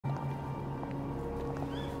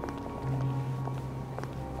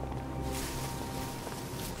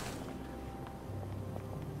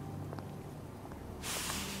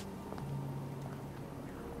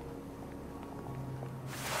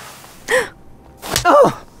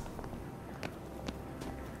Oh!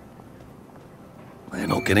 They're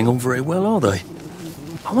not getting on very well, are they?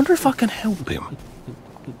 I wonder if I can help him.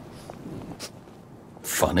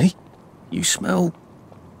 Funny. You smell...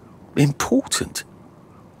 important.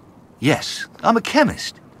 Yes, I'm a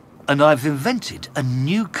chemist, and I've invented a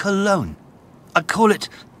new cologne. I call it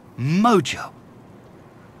Mojo.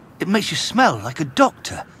 It makes you smell like a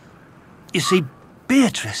doctor. You see,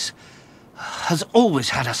 Beatrice has always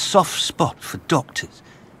had a soft spot for doctors.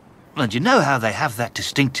 And you know how they have that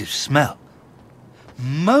distinctive smell.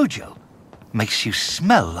 Mojo makes you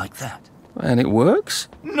smell like that. And it works?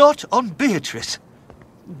 Not on Beatrice.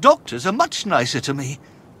 Doctors are much nicer to me,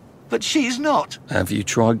 but she's not. Have you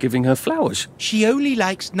tried giving her flowers? She only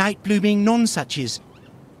likes night-blooming nonsuches.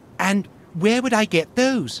 And where would I get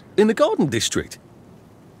those? In the garden district.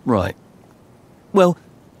 Right. Well,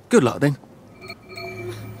 good luck then.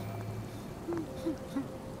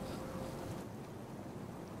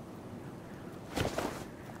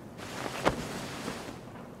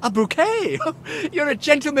 A bouquet? You're a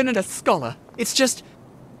gentleman and a scholar. It's just...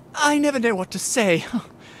 I never know what to say.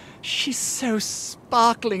 She's so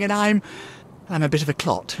sparkling and I'm a bit of a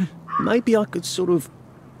clot. Maybe I could sort of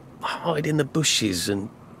hide in the bushes and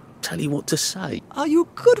tell you what to say. Are you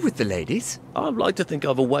good with the ladies? I'd like to think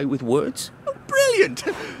I've a way with words. Oh, brilliant!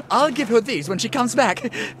 I'll give her these when she comes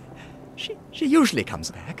back. She usually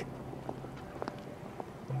comes back.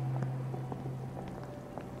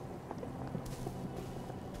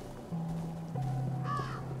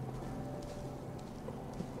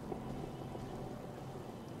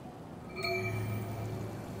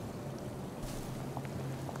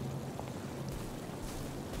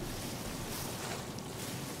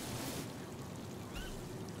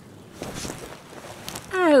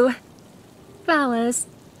 Oh, flowers.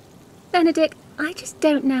 Benedict, I just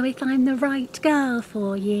don't know if I'm the right girl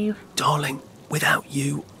for you. Darling, without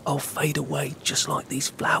you, I'll fade away just like these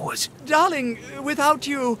flowers. Darling, without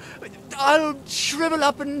you, I'll shrivel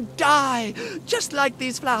up and die, just like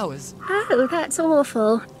these flowers. Oh, that's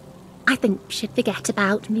awful. I think you should forget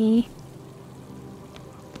about me.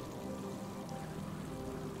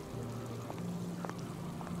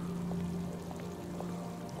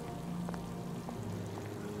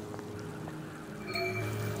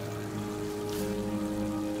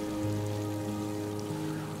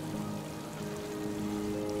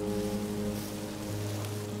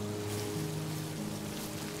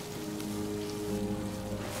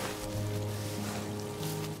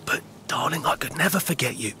 Darling, I could never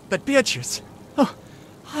forget you. But Beatrice, oh,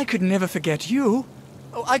 I could never forget you.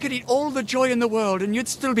 Oh, I could eat all the joy in the world and you'd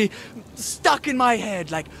still be stuck in my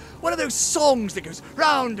head like one of those songs that goes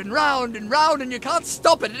round and round and round and you can't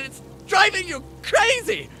stop it and it's driving you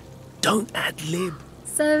crazy. Don't ad-lib.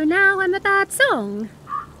 So now I'm a bad song?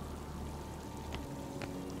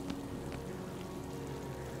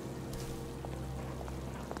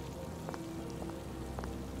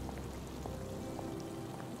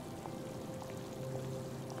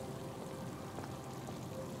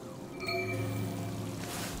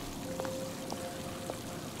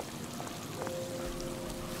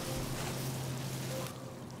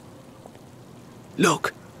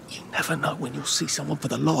 Look, you never know when you'll see someone for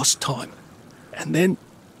the last time. And then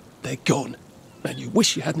they're gone. And you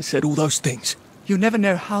wish you hadn't said all those things. You never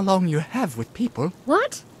know how long you have with people.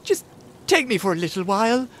 What? Just take me for a little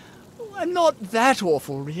while. I'm not that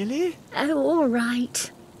awful, really. Oh, all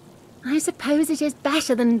right. I suppose it is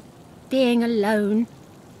better than being alone.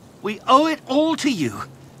 We owe it all to you.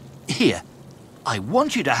 Here, I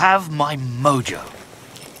want you to have my mojo.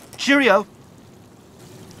 Cheerio.